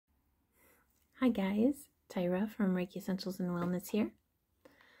Hi guys, Tyra from Reiki Essentials and Wellness here.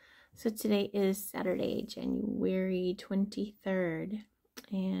 So today is Saturday, January 23rd,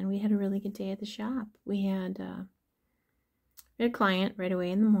 and we had a really good day at the shop. We had a client right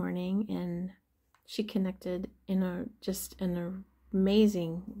away in the morning, and she connected in an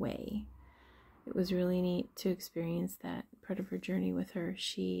amazing way. It was really neat to experience that part of her journey with her.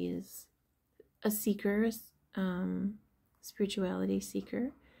 She is a seeker, spirituality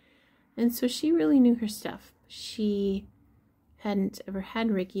seeker. And so she really knew her stuff. She hadn't ever had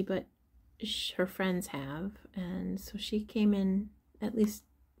Reiki, but her friends have. And so she came in at least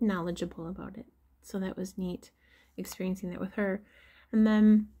knowledgeable about it. So that was neat, experiencing that with her. And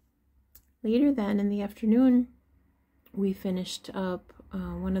then later then in the afternoon, we finished up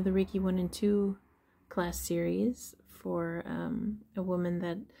one of the Reiki 1 and 2 class series for a woman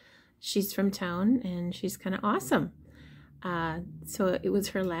that she's from town, and she's kind of awesome. So it was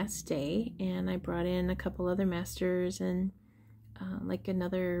her last day, and I brought in a couple other masters and like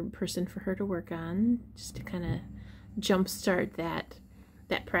another person for her to work on, just to kind of jumpstart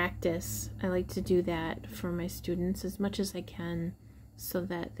that practice. I like to do that for my students as much as I can, so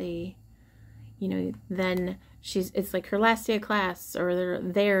that they, then it's like her last day of class, or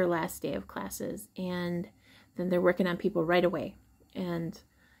their last day of classes, and then they're working on people right away. And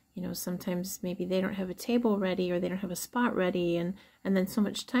sometimes maybe they don't have a table ready, or they don't have a spot ready, and then so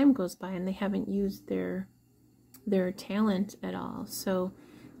much time goes by and they haven't used their talent at all. So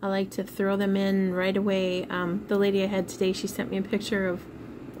I like to throw them in right away. The lady I had today, she sent me a picture of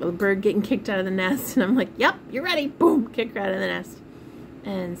a bird getting kicked out of the nest, and I'm like, yep, you're ready. Boom, kick her out of the nest.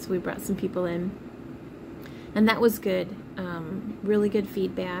 And so we brought some people in, and that was good. Really good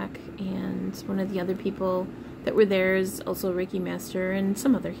feedback. And one of the other people that were there is also a Reiki master and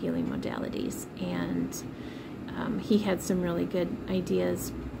some other healing modalities, and he had some really good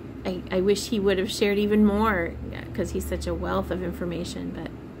ideas. I wish he would have shared even more, because he's such a wealth of information, but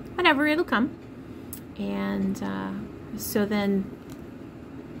whatever, it'll come. And so then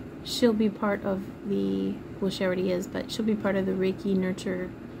she'll be part of she already is, but she'll be part of the Reiki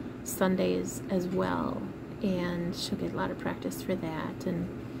Nurture Sundays as well, and she'll get a lot of practice for that.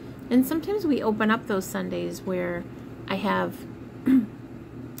 And sometimes we open up those Sundays where I have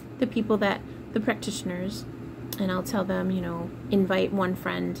the people the practitioners, and I'll tell them, invite one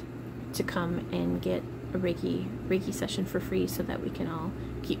friend to come and get a Reiki session for free, so that we can all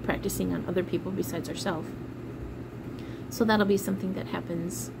keep practicing on other people besides ourselves. So that'll be something that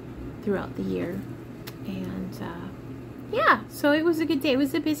happens throughout the year. And yeah, so it was a good day. It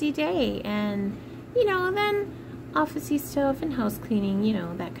was a busy day, and then officey stuff and house cleaning,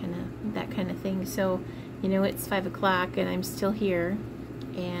 that kind of thing. So, it's 5 o'clock and I'm still here,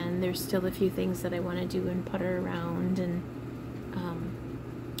 and there's still a few things that I want to do and putter around, and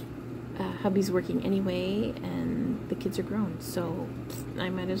hubby's working anyway, and the kids are grown, so I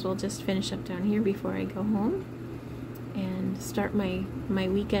might as well just finish up down here before I go home and start my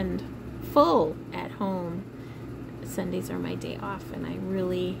weekend full at home. Sundays are my day off, and I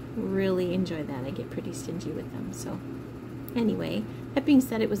really, really enjoy that. I get pretty stingy with them. So anyway, that being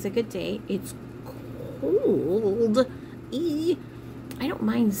said, it was a good day. It's cold. I don't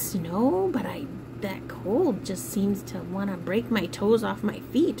mind snow, but that cold just seems to want to break my toes off my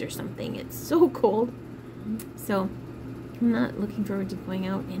feet or something. It's so cold. So I'm not looking forward to going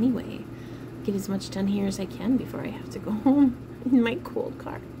out anyway. Get as much done here as I can before I have to go home in my cold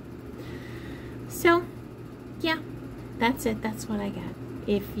car. So yeah, that's it. That's what I got.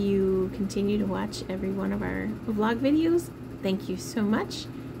 If you continue to watch every one of our vlog videos, thank you so much.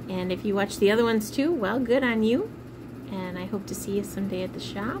 And if you watch the other ones too, well, good on you. And I hope to see you someday at the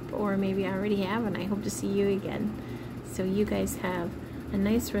shop, or maybe I already have, and I hope to see you again. So you guys have a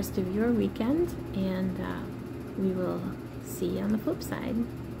nice rest of your weekend, and we will see you on the flip side.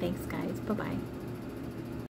 Thanks, guys. Bye-bye.